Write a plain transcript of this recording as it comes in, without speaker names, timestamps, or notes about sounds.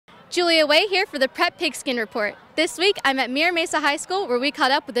Julia Way here for the Prep Pigskin Report. This week I'm at Mira Mesa High School where we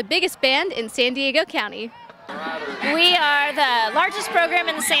caught up with the biggest band in San Diego County. We are the largest program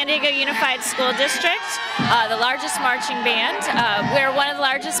in the San Diego Unified School District, the largest marching band. We're one of the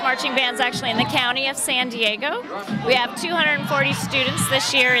largest marching bands actually in the county of San Diego. We have 240 students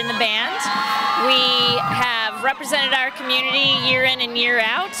this year in the band. We have represented our community year in and year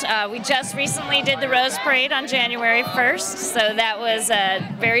out. We just recently did the Rose Parade on January 1st, so that was a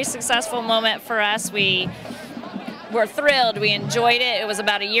very successful moment for us. We're thrilled. We enjoyed it. It was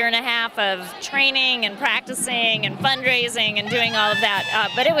about a year and a half of training and practicing and fundraising and doing all of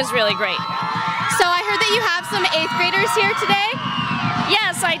that, but it was really great. So I heard that you have some 8th graders here today?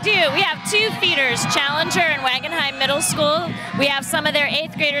 Yes, I do. We have 2 feeders, Challenger and Wagenheim Middle School. We have some of their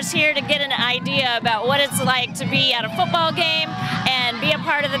 8th graders here to get an idea about what it's like to be at a football game and be a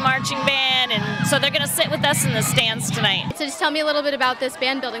part of the marching band, and so they're going to sit with us in the stands tonight. So just tell me a little bit about this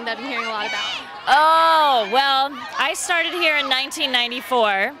band building that I've been hearing a lot about. Oh, well, I started here in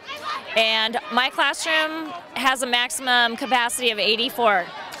 1994, and my classroom has a maximum capacity of 84.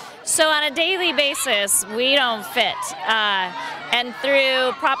 So on a daily basis, we don't fit. And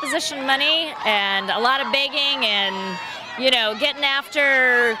through proposition money and a lot of begging and, getting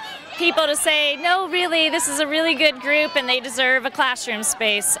after people to say, no, really, this is a really good group and they deserve a classroom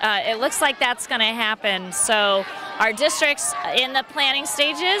space, it looks like that's going to happen. So our district's in the planning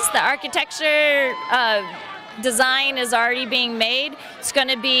stages. The architecture design is already being made. It's going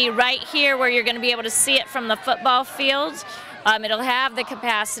to be right here where you're going to be able to see it from the football field. It'll have the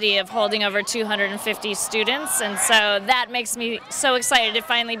capacity of holding over 250 students, and so that makes me so excited to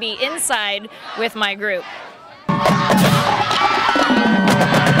finally be inside with my group.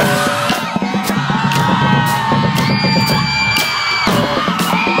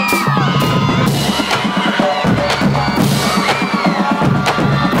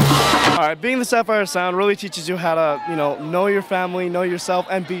 Being the Sapphire Sound really teaches you how to, know your family, know yourself,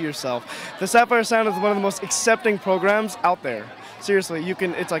 and be yourself. The Sapphire Sound is one of the most accepting programs out there. Seriously,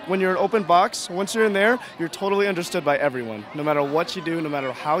 it's like when you're an open box, once you're in there, you're totally understood by everyone. No matter what you do, no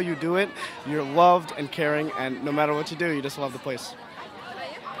matter how you do it, you're loved and caring, and no matter what you do, you just love the place.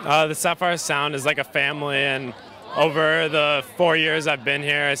 The Sapphire Sound is like a family, and over the 4 years I've been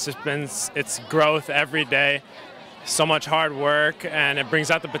here, it's just been its growth every day. So much hard work, and it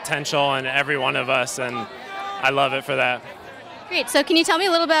brings out the potential in every one of us, and I love it for that. Great. So can you tell me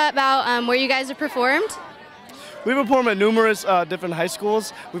a little bit about where you guys have performed? We performed at numerous different high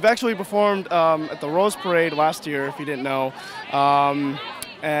schools. We've actually performed at the Rose Parade last year, if you didn't know,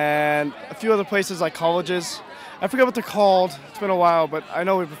 and a few other places like colleges. I forget what they're called. It's been a while, but I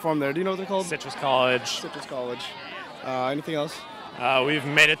know we performed there. Do you know what they're called? Citrus College. Citrus College. Anything else? We've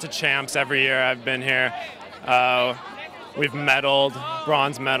made it to champs every year I've been here. We've medaled,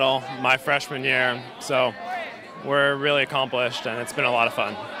 bronze medal, my freshman year, so we're really accomplished, and it's been a lot of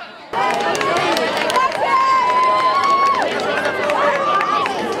fun.